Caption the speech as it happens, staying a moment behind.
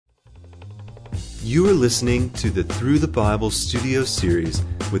You are listening to the Through the Bible studio series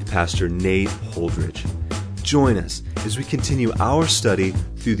with Pastor Nate Holdridge. Join us as we continue our study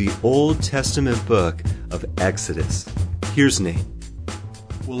through the Old Testament book of Exodus. Here's Nate.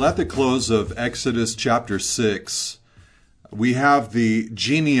 Well, at the close of Exodus chapter 6, we have the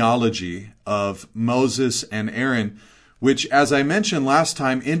genealogy of Moses and Aaron, which, as I mentioned last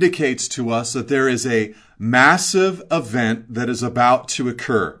time, indicates to us that there is a massive event that is about to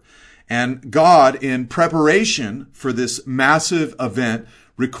occur. And God, in preparation for this massive event,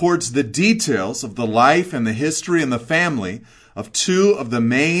 records the details of the life and the history and the family of two of the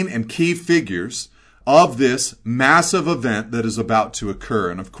main and key figures of this massive event that is about to occur.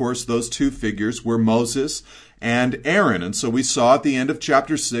 And of course, those two figures were Moses and Aaron. And so we saw at the end of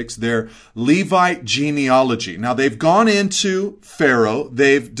chapter 6 their Levite genealogy. Now they've gone into Pharaoh.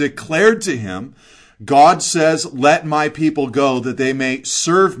 They've declared to him, God says, let my people go that they may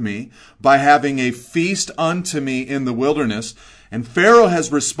serve me by having a feast unto me in the wilderness. And Pharaoh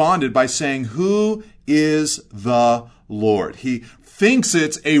has responded by saying, who is the Lord? He thinks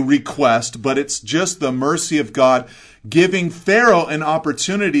it's a request, but it's just the mercy of God giving Pharaoh an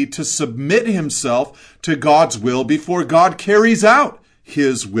opportunity to submit himself to God's will before God carries out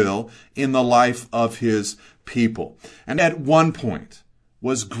his will in the life of his people. And at one point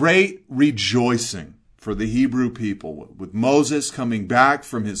was great rejoicing for the Hebrew people, with Moses coming back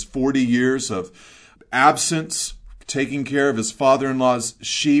from his 40 years of absence, taking care of his father-in-law's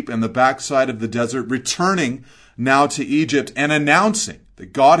sheep in the backside of the desert, returning now to Egypt and announcing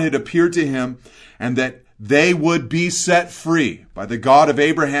that God had appeared to him and that they would be set free by the God of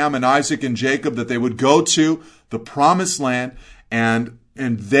Abraham and Isaac and Jacob, that they would go to the promised land and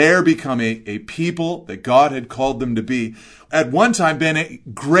there become a people that God had called them to be. At one time been a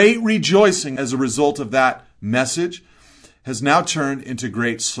great rejoicing as a result of that message, has now turned into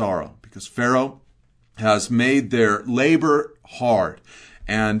great sorrow because Pharaoh has made their labor hard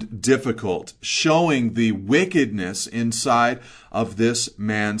and difficult, showing the wickedness inside of this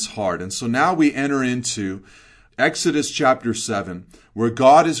man's heart. And so now we enter into Exodus chapter 7, where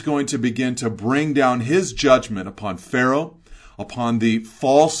God is going to begin to bring down his judgment upon Pharaoh, upon the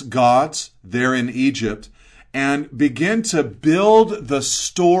false gods there in Egypt, and begin to build the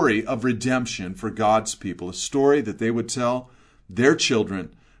story of redemption for God's people, a story that they would tell their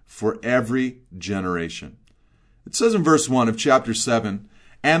children for every generation. It says in verse 1 of chapter 7,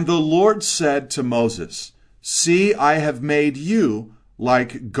 and the Lord said to Moses, see, I have made you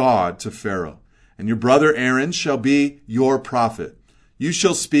like God to Pharaoh, and your brother Aaron shall be your prophet. You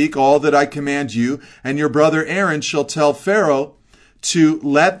shall speak all that I command you, and your brother Aaron shall tell Pharaoh to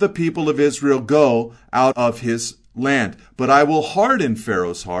let the people of Israel go out of his land. But I will harden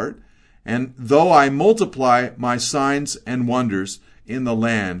Pharaoh's heart, and though I multiply my signs and wonders in the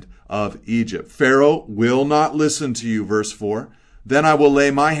land of Egypt. Pharaoh will not listen to you, verse 4. Then I will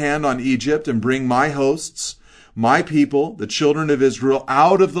lay my hand on Egypt and bring my hosts, my people, the children of Israel,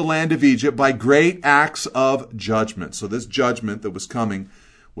 out of the land of Egypt by great acts of judgment. So this judgment that was coming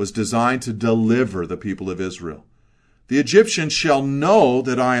was designed to deliver the people of Israel. The Egyptians shall know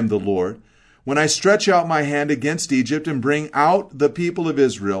that I am the Lord when I stretch out my hand against Egypt and bring out the people of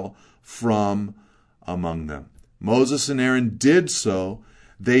Israel from among them. Moses and Aaron did so.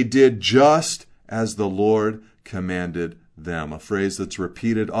 They did just as the Lord commanded them. A phrase that's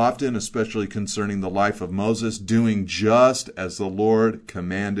repeated often, especially concerning the life of Moses, doing just as the Lord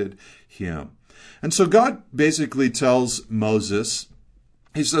commanded him. And so God basically tells Moses,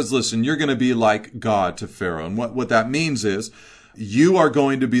 he says, listen, you're going to be like God to Pharaoh. And what that means is you are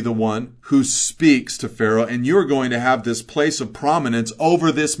going to be the one who speaks to Pharaoh, and you're going to have this place of prominence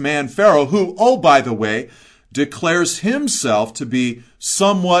over this man Pharaoh, who, oh, by the way, declares himself to be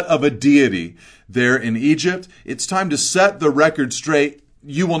somewhat of a deity there in Egypt. It's time to set the record straight.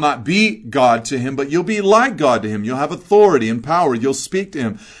 You will not be God to him, but you'll be like God to him. You'll have authority and power. You'll speak to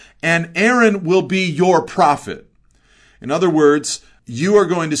him. And Aaron will be your prophet. In other words, you are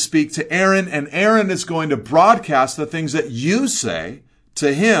going to speak to Aaron, and Aaron is going to broadcast the things that you say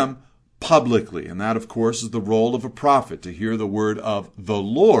to him publicly. And that, of course, is the role of a prophet, to hear the word of the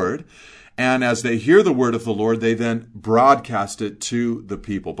Lord. And as they hear the word of the Lord, they then broadcast it to the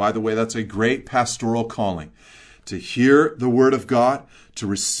people. By the way, that's a great pastoral calling, to hear the word of God, to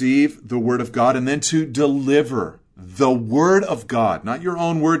receive the word of God, and then to deliver the word of God. Not your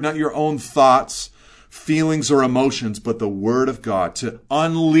own word, not your own thoughts, feelings, or emotions, but the word of God, to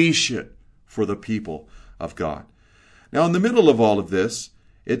unleash it for the people of God. Now, in the middle of all of this,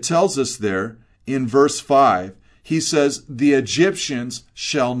 it tells us there in verse 5, he says, the Egyptians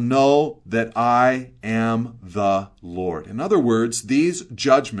shall know that I am the Lord. In other words, these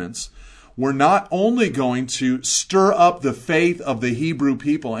judgments were not only going to stir up the faith of the Hebrew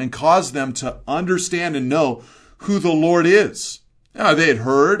people and cause them to understand and know who the Lord is. Now, they had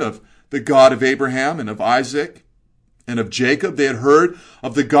heard of the God of Abraham and of Isaac and of Jacob. They had heard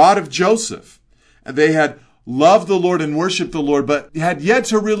of the God of Joseph. And they had loved the Lord and worshiped the Lord, but had yet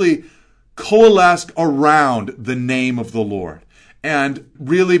to really coalesce around the name of the Lord and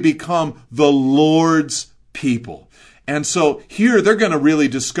really become the Lord's people. And so here they're going to really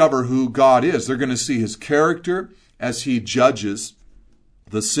discover who God is. They're going to see his character as he judges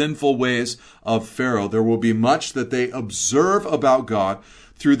the sinful ways of Pharaoh. There will be much that they observe about God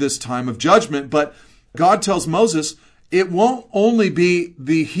through this time of judgment. But God tells Moses, it won't only be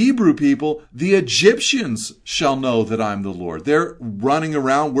the Hebrew people, the Egyptians shall know that I'm the Lord. They're running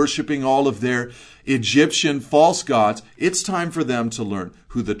around worshiping all of their Egyptian false gods. It's time for them to learn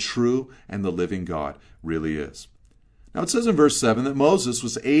who the true and the living God really is. Now it says in verse 7 that Moses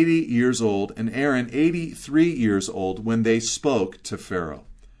was 80 years old and Aaron 83 years old when they spoke to Pharaoh.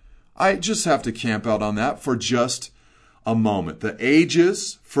 I just have to camp out on that for just a moment. The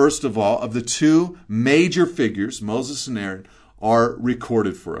ages, first of all, of the two major figures, Moses and Aaron, are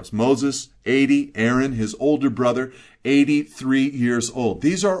recorded for us. Moses, 80, Aaron, his older brother, 83 years old.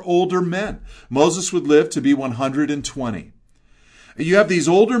 These are older men. Moses would live to be 120. You have these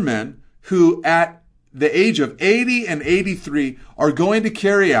older men who at the age of 80 and 83 are going to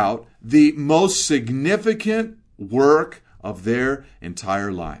carry out the most significant work of their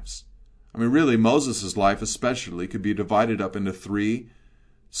entire lives. I mean, really, Moses' life especially could be divided up into 3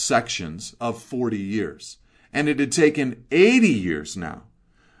 sections of 40 years. And it had taken 80 years now,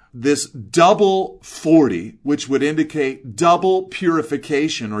 this double 40, which would indicate double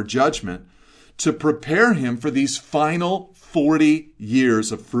purification or judgment, to prepare him for these final 40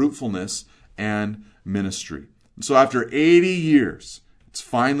 years of fruitfulness and ministry. And so after 80 years, it's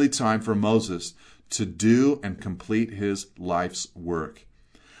finally time for Moses to do and complete his life's work.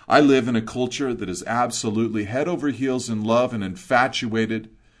 I live in a culture that is absolutely head over heels in love and infatuated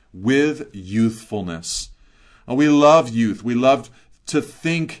with youthfulness. We love youth. We love to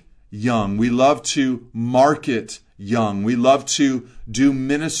think young. We love to market young. We love to do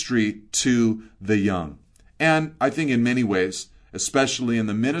ministry to the young. And I think in many ways, especially in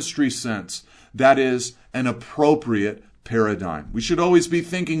the ministry sense, that is an appropriate paradigm. We should always be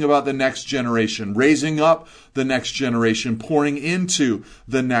thinking about the next generation, raising up the next generation, pouring into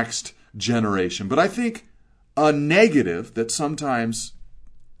the next generation. But I think a negative that sometimes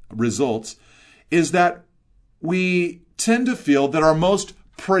results is that we tend to feel that our most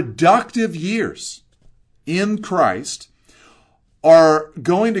productive years in Christ are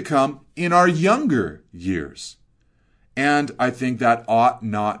going to come in our younger years. And I think that ought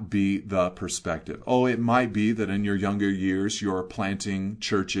not be the perspective. Oh, it might be that in your younger years you're planting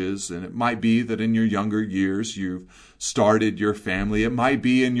churches, and it might be that in your younger years you've started your family. It might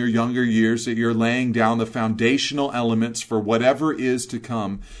be in your younger years that you're laying down the foundational elements for whatever is to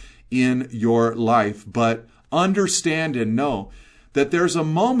come in your life. But understand and know that there's a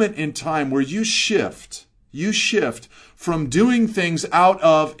moment in time where you shift from doing things out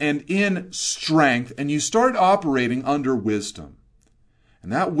of and in strength, and you start operating under wisdom.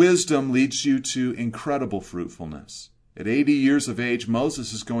 And that wisdom leads you to incredible fruitfulness. At 80 years of age,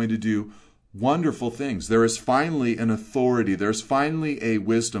 Moses is going to do wonderful things. There is finally an authority. There's finally a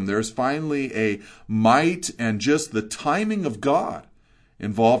wisdom. There's finally a might and just the timing of God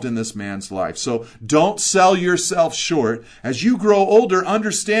involved in this man's life. So don't sell yourself short. As you grow older,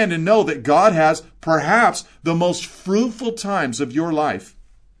 understand and know that God has perhaps the most fruitful times of your life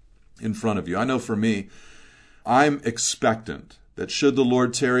in front of you. I know for me, I'm expectant that should the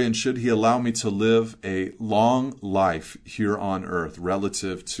Lord tarry and should he allow me to live a long life here on earth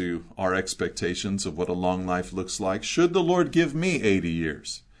relative to our expectations of what a long life looks like, should the Lord give me 80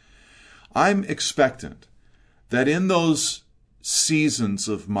 years, I'm expectant that in those seasons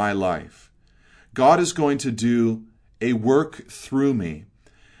of my life, God is going to do a work through me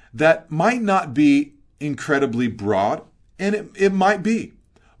that might not be incredibly broad, and it might be,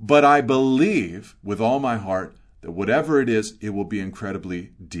 but I believe with all my heart that whatever it is, it will be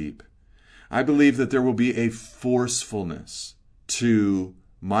incredibly deep. I believe that there will be a forcefulness to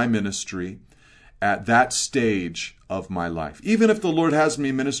my ministry at that stage of my life. Even if the Lord has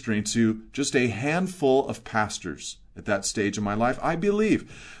me ministering to just a handful of pastors at that stage of my life, I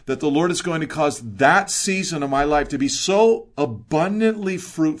believe that the Lord is going to cause that season of my life to be so abundantly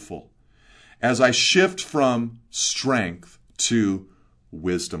fruitful as I shift from strength to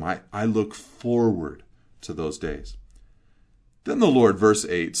wisdom. I look forward to those days. Then the Lord, verse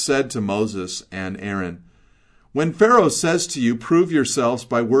 8, said to Moses and Aaron, When Pharaoh says to you, prove yourselves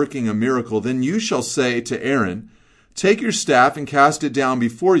by working a miracle, then you shall say to Aaron, take your staff and cast it down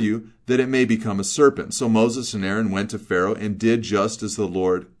before you, that it may become a serpent. So Moses and Aaron went to Pharaoh and did just as the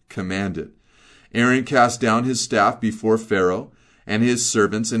Lord commanded. Aaron cast down his staff before Pharaoh and his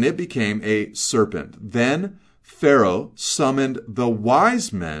servants, and it became a serpent. Then Pharaoh summoned the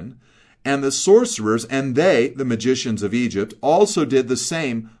wise men and the sorcerers, and they, the magicians of Egypt, also did the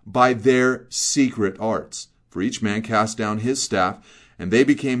same by their secret arts. For each man cast down his staff, and they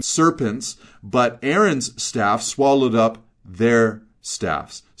became serpents, but Aaron's staff swallowed up their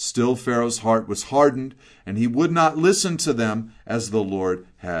staffs. Still Pharaoh's heart was hardened, and he would not listen to them as the Lord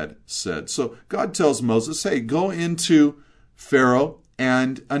had said. So God tells Moses, hey, go into Pharaoh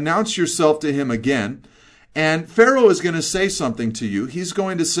and announce yourself to him again. And Pharaoh is going to say something to you. He's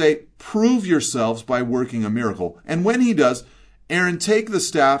going to say, prove yourselves by working a miracle. And when he does, Aaron, take the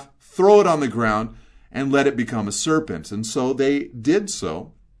staff, throw it on the ground, and let it become a serpent. And so they did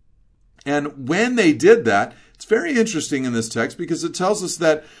so. And when they did that, it's very interesting in this text because it tells us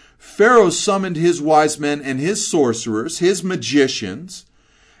that Pharaoh summoned his wise men and his sorcerers, his magicians,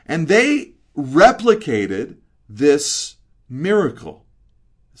 and they replicated this miracle.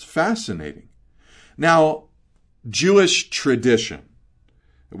 It's fascinating. Now, Jewish tradition,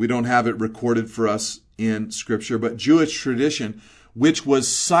 we don't have it recorded for us in Scripture, but Jewish tradition, which was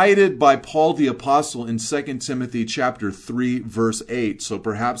cited by Paul the Apostle in 2 Timothy chapter 3, verse 8, so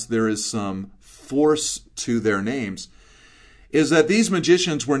perhaps there is some force to their names, is that these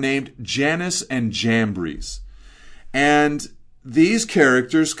magicians were named Jannes and Jambres. And these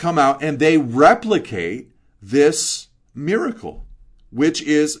characters come out and they replicate this miracle, which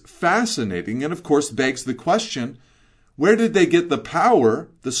is fascinating and, of course, begs the question, where did they get the power,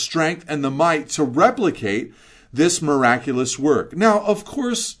 the strength, and the might to replicate this miraculous work? Now, of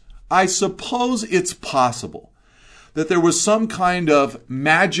course, I suppose it's possible that there was some kind of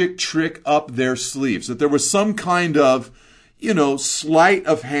magic trick up their sleeves, that there was some kind of, sleight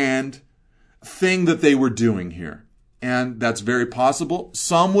of hand thing that they were doing here. And that's very possible.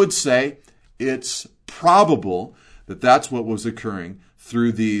 Some would say it's probable that that's what was occurring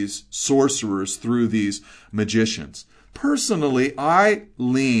through these sorcerers, through these magicians. Personally, I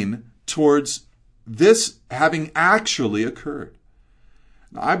lean towards this having actually occurred.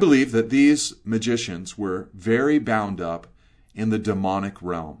 Now, I believe that these magicians were very bound up in the demonic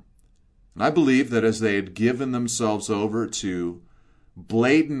realm. And I believe that as they had given themselves over to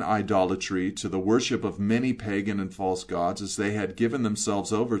blatant idolatry, to the worship of many pagan and false gods, as they had given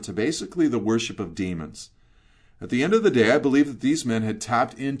themselves over to basically the worship of demons, at the end of the day, I believe that these men had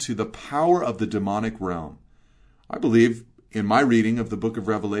tapped into the power of the demonic realm. I believe, in my reading of the book of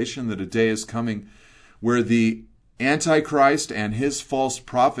Revelation, that a day is coming where the Antichrist and his false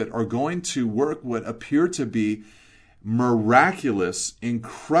prophet are going to work what appear to be miraculous,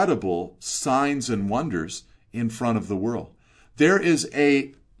 incredible signs and wonders in front of the world. There is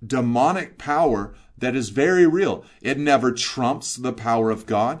a demonic power that is very real. It never trumps the power of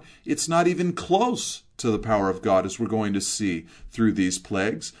God. It's not even close to the power of God, as we're going to see through these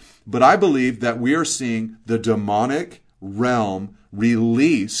plagues. But I believe that we are seeing the demonic realm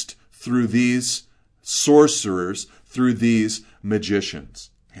released through these sorcerers, through these magicians.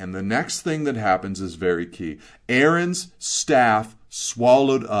 And the next thing that happens is very key. Aaron's staff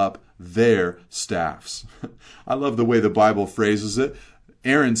swallowed up their staffs. I love the way the Bible phrases it.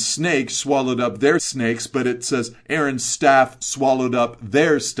 Aaron's snake swallowed up their snakes, but it says Aaron's staff swallowed up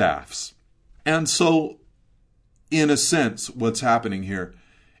their staffs. And so, in a sense, what's happening here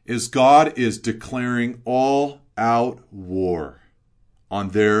is God is declaring all-out war on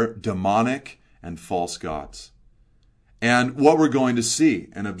their demonic and false gods. And what we're going to see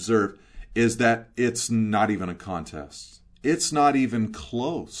and observe is that it's not even a contest. It's not even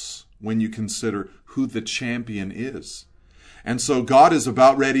close when you consider who the champion is. And so God is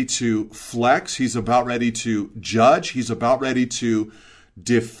about ready to flex. He's about ready to judge. He's about ready to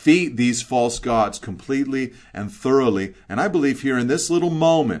defeat these false gods completely and thoroughly. And I believe here in this little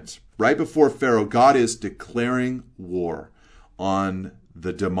moment, right before Pharaoh, God is declaring war on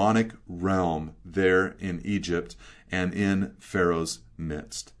the demonic realm there in Egypt and in Pharaoh's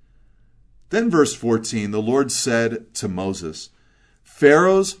midst. Then verse 14, the Lord said to Moses,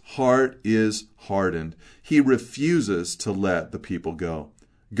 Pharaoh's heart is hardened. He refuses to let the people go.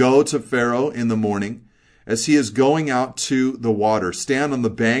 Go to Pharaoh in the morning. As he is going out to the water, stand on the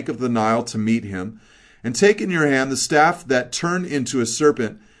bank of the Nile to meet him, and take in your hand the staff that turned into a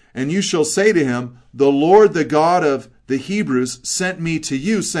serpent, and you shall say to him, the Lord, the God of the Hebrews, sent me to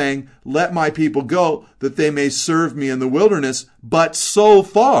you, saying, let my people go, that they may serve me in the wilderness. But so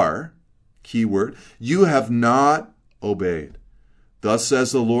far, key word, you have not obeyed. Thus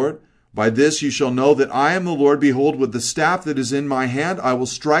says the Lord, by this you shall know that I am the Lord. Behold, with the staff that is in my hand, I will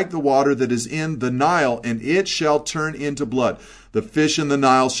strike the water that is in the Nile, and it shall turn into blood. The fish in the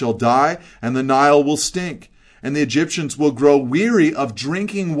Nile shall die, and the Nile will stink. And the Egyptians will grow weary of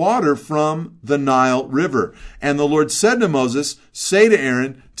drinking water from the Nile River. And the Lord said to Moses, say to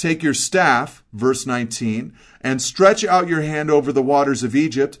Aaron, take your staff, verse 19, and stretch out your hand over the waters of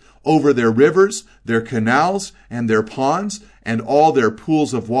Egypt, over their rivers, their canals, and their ponds, and all their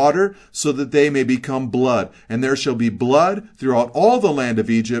pools of water, so that they may become blood. And there shall be blood throughout all the land of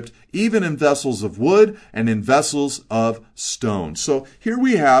Egypt, even in vessels of wood and in vessels of stone. So here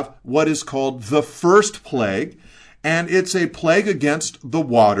we have what is called the first plague, and it's a plague against the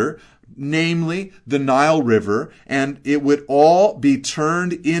water, namely the Nile River, and it would all be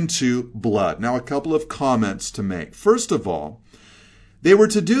turned into blood. Now, a couple of comments to make. First of all, they were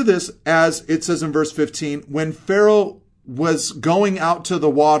to do this, as it says in verse 15, when Pharaoh was going out to the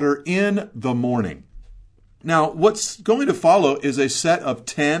water in the morning. Now, what's going to follow is a set of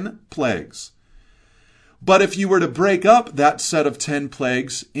 10 plagues. But if you were to break up that set of 10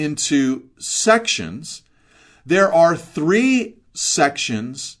 plagues into sections, there are 3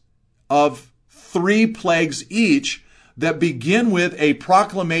 sections of 3 plagues each that begin with a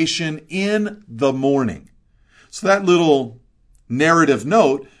proclamation in the morning. So that little narrative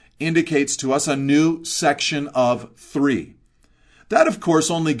note indicates to us a new section of 3. That, of course,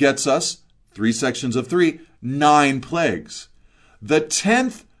 only gets us 3 sections of 3, 9 plagues. The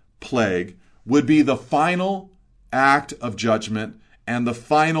 10th plague would be the final act of judgment and the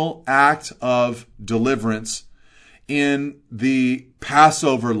final act of deliverance in the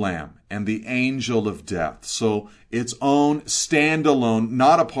Passover lamb and the angel of death. So its own standalone,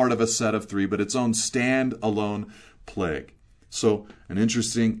 not a part of a set of 3, but its own standalone plague. So an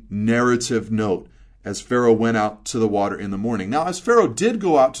interesting narrative note as Pharaoh went out to the water in the morning. Now, as Pharaoh did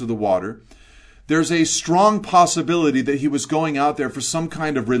go out to the water, there's a strong possibility that he was going out there for some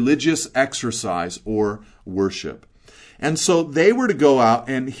kind of religious exercise or worship. And so they were to go out,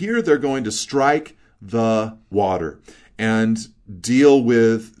 and here they're going to strike the water and deal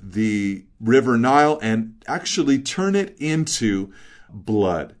with the river Nile and actually turn it into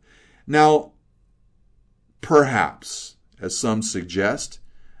blood. Now, perhaps, as some suggest,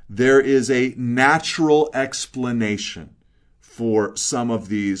 there is a natural explanation for some of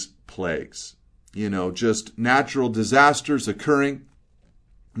these plagues. Just natural disasters occurring,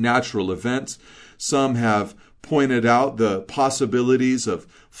 natural events. Some have pointed out the possibilities of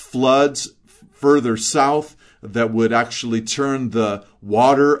floods further south that would actually turn the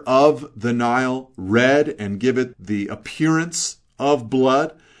water of the Nile red and give it the appearance of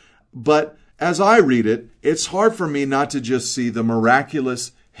blood. But as I read it, it's hard for me not to just see the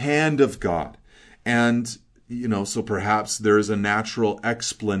miraculous hand of God. And, so perhaps there is a natural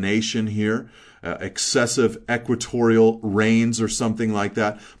explanation here, excessive equatorial rains or something like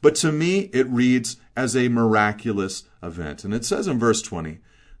that. But to me, it reads as a miraculous event. And it says in verse 20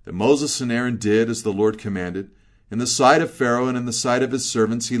 that Moses and Aaron did as the Lord commanded. In the sight of Pharaoh and in the sight of his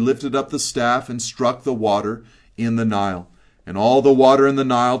servants, he lifted up the staff and struck the water in the Nile. And all the water in the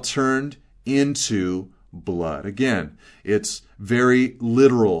Nile turned into blood. Again, it's very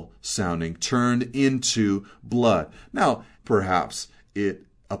literal sounding, turned into blood. Now, perhaps it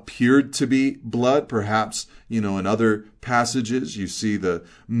appeared to be blood. Perhaps, in other passages, you see the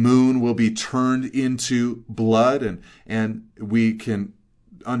moon will be turned into blood, and we can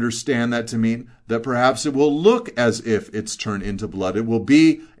understand that to mean that perhaps it will look as if it's turned into blood. It will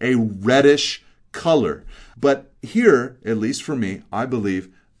be a reddish color. But here, at least for me, I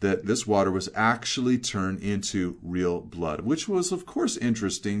believe that this water was actually turned into real blood, which was, of course,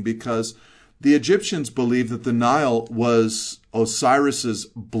 interesting because the Egyptians believed that the Nile was Osiris's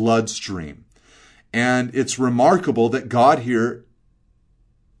bloodstream. And it's remarkable that God here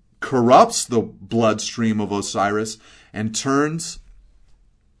corrupts the bloodstream of Osiris and turns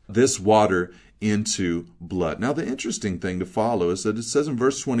this water into blood. Now, the interesting thing to follow is that it says in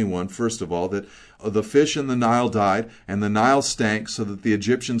verse 21, first of all, that the fish in the Nile died, and the Nile stank, so that the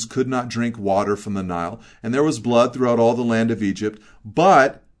Egyptians could not drink water from the Nile. And there was blood throughout all the land of Egypt.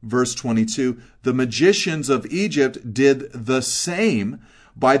 But, verse 22, the magicians of Egypt did the same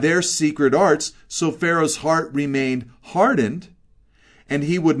by their secret arts, so Pharaoh's heart remained hardened, and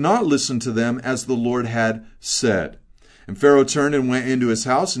he would not listen to them as the Lord had said. And Pharaoh turned and went into his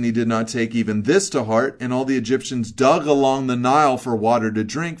house, and he did not take even this to heart. And all the Egyptians dug along the Nile for water to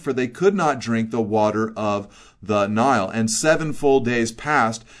drink, for they could not drink the water of the Nile. And 7 full days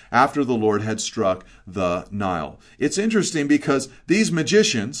passed after the Lord had struck the Nile. It's interesting because these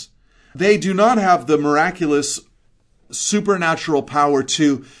magicians, They do not have the miraculous supernatural power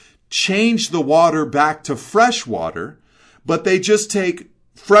to change the water back to fresh water, but they just take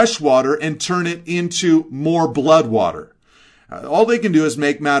fresh water and turn it into more blood water. All they can do is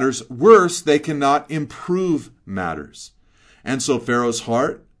make matters worse. They cannot improve matters. And so Pharaoh's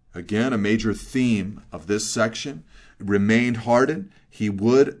heart, again, a major theme of this section, remained hardened. He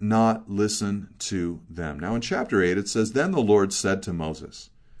would not listen to them. Now in chapter 8, it says, "Then the Lord said to Moses,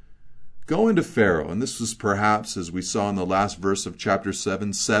 go into Pharaoh." And this was perhaps, as we saw in the last verse of chapter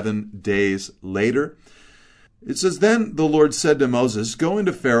 7 days later. It says, "Then the Lord said to Moses, go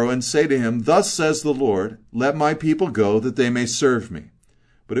into Pharaoh and say to him, thus says the Lord, let my people go that they may serve me.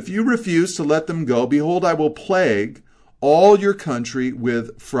 But if you refuse to let them go, behold, I will plague all your country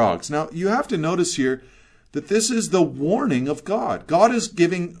with frogs." Now you have to notice here that this is the warning of God. God is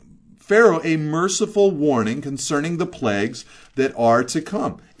giving Pharaoh a merciful warning concerning the plagues that are to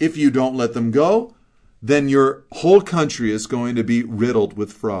come. If you don't let them go, then your whole country is going to be riddled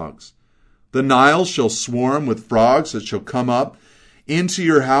with frogs. "The Nile shall swarm with frogs that shall come up into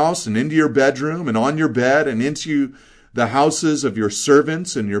your house and into your bedroom and on your bed and into the houses of your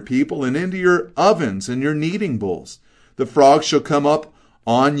servants and your people and into your ovens and your kneading bowls. The frogs shall come up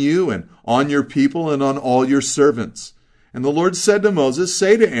on you and on your people and on all your servants." And the Lord said to Moses,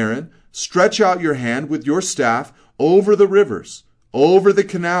 "Say to Aaron, stretch out your hand with your staff over the rivers, over the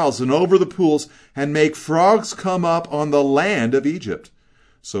canals and over the pools, and make frogs come up on the land of Egypt."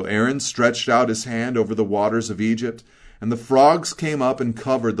 So Aaron stretched out his hand over the waters of Egypt, and the frogs came up and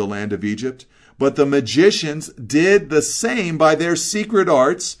covered the land of Egypt. But the magicians did the same by their secret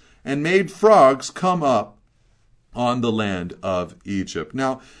arts and made frogs come up on the land of Egypt.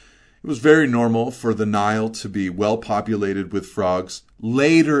 Now, it was very normal for the Nile to be well populated with frogs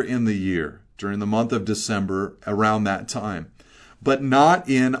later in the year, during the month of December, around that time, but not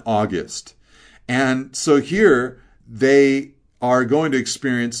in August. And so here they are going to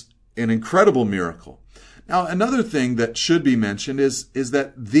experience an incredible miracle. Now, another thing that should be mentioned is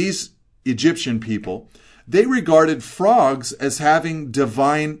that these Egyptian people, they regarded frogs as having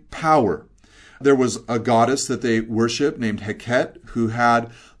divine power. There was a goddess that they worshiped named Heket, who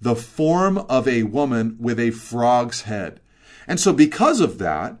had the form of a woman with a frog's head. And so because of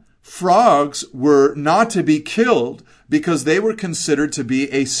that, frogs were not to be killed because they were considered to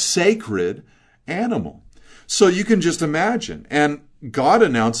be a sacred animal. So you can just imagine. And God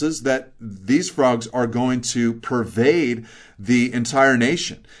announces that these frogs are going to pervade the entire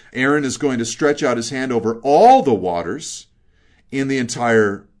nation. Aaron is going to stretch out his hand over all the waters in the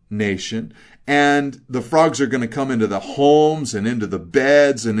entire nation. And the frogs are going to come into the homes and into the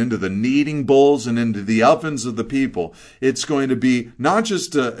beds and into the kneading bowls and into the ovens of the people. It's going to be not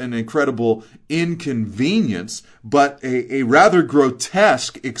just an incredible inconvenience, but a rather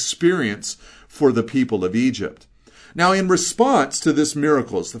grotesque experience for the people of Egypt. Now, in response to this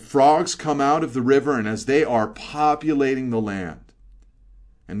miracle, as the frogs come out of the river and as they are populating the land,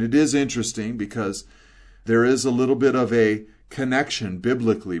 and it is interesting because there is a little bit of a connection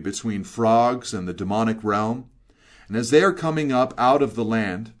biblically between frogs and the demonic realm. And as they are coming up out of the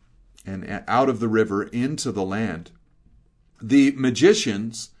land and out of the river into the land, the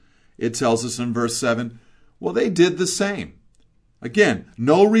magicians, it tells us in verse 7, well, they did the same. Again,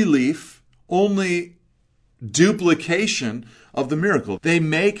 no relief, only duplication of the miracle. They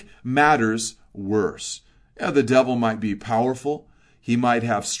make matters worse. Yeah, the devil might be powerful. He might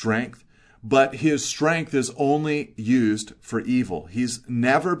have strength. But his strength is only used for evil. He's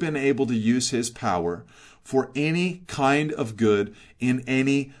never been able to use his power for any kind of good in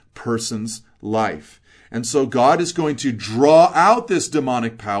any person's life. And so God is going to draw out this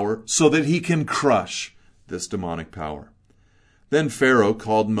demonic power so that he can crush this demonic power. Then Pharaoh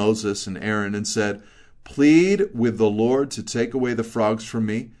called Moses and Aaron and said, "Plead with the Lord to take away the frogs from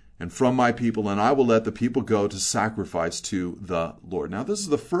me and from my people, and I will let the people go to sacrifice to the Lord." Now, this is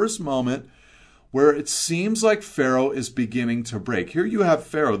the first moment where it seems like Pharaoh is beginning to break. Here you have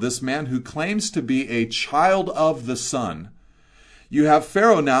Pharaoh, this man who claims to be a child of the sun. You have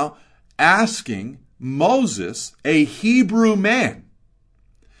Pharaoh now asking Moses, a Hebrew man,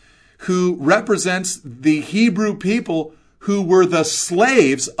 who represents the Hebrew people who were the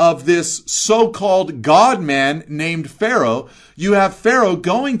slaves of this so-called God-man named Pharaoh. You have Pharaoh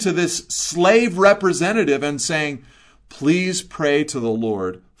going to this slave representative and saying, "Please pray to the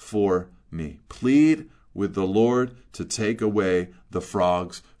Lord for me. Plead with the Lord to take away the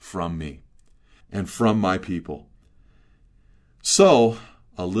frogs from me and from my people." So,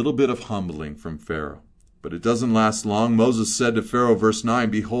 a little bit of humbling from Pharaoh. But it doesn't last long. Moses said to Pharaoh, verse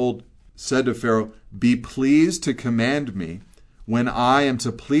 9, said to Pharaoh, "Be pleased to command me when I am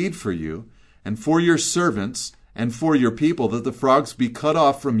to plead for you and for your servants and for your people, that the frogs be cut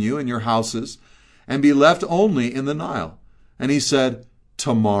off from you and your houses and be left only in the Nile? And he said,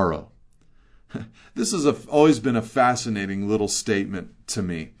 tomorrow. This has always been a fascinating little statement to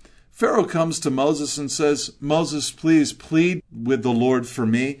me. Pharaoh comes to Moses and says, Moses, please plead with the Lord for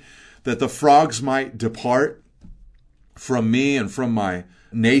me, that the frogs might depart from me and from my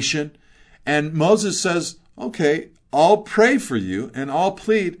nation. And Moses says, okay, I'll pray for you and I'll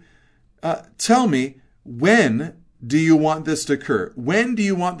plead. Tell me, when do you want this to occur? When do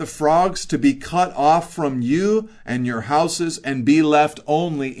you want the frogs to be cut off from you and your houses and be left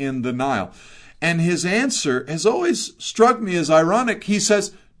only in the Nile? And his answer has always struck me as ironic. He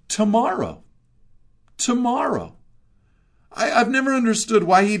says, tomorrow. Tomorrow. I've never understood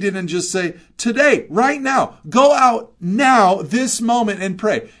why he didn't just say, today, right now, go out now, this moment, and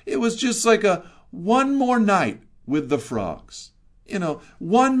pray. It was just like one more night with the frogs.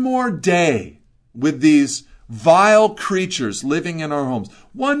 One more day with these vile creatures living in our homes.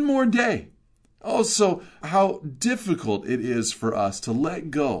 One more day. Also, how difficult it is for us to let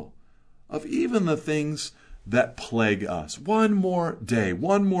go of even the things that plague us. One more day,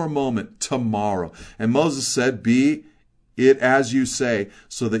 one more moment, tomorrow. And Moses said, be it as you say,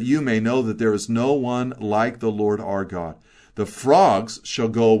 so that you may know that there is no one like the Lord our God. The frogs shall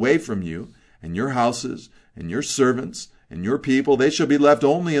go away from you, and your houses, and your servants, and your people, they shall be left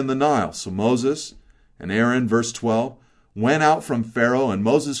only in the Nile. So Moses and Aaron, verse 12, went out from Pharaoh, and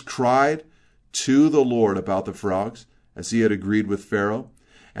Moses cried to the Lord about the frogs, as he had agreed with Pharaoh.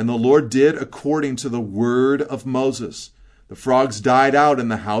 And the Lord did according to the word of Moses. The frogs died out in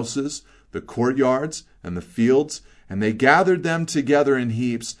the houses, the courtyards, and the fields, and they gathered them together in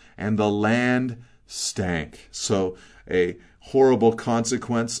heaps, and the land stank. So a horrible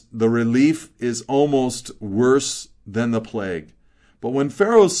consequence. The relief is almost worse than the plague. But when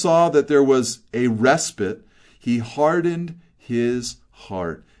Pharaoh saw that there was a respite, he hardened his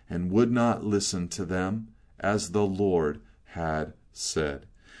heart and would not listen to them, as the Lord had said.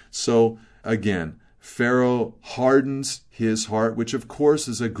 So again, Pharaoh hardens his heart, which of course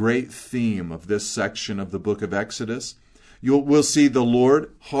is a great theme of this section of the book of Exodus. We'll see the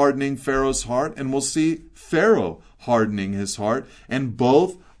Lord hardening Pharaoh's heart, and we'll see Pharaoh hardening his heart, and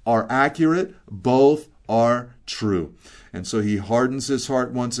both are accurate, both are true. And so he hardens his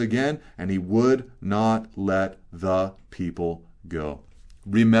heart once again, and he would not let the people go.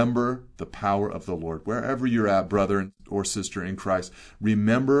 Remember the power of the Lord. Wherever you're at, brother or sister in Christ,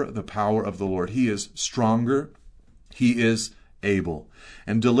 remember the power of the Lord. He is stronger. He is able.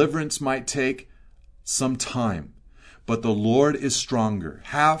 And deliverance might take some time, but the Lord is stronger.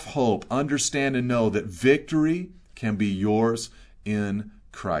 Have hope. Understand and know that victory can be yours in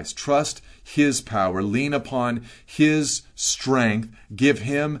Christ. Trust His power. Lean upon His strength. Give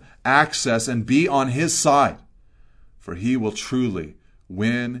Him access and be on His side, for He will truly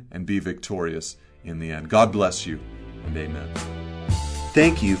win and be victorious in the end. God bless you, and amen.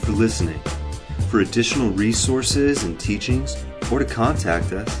 Thank you for listening. For additional resources and teachings, or to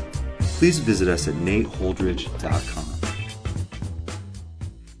contact us, please visit us at nateholdridge.com.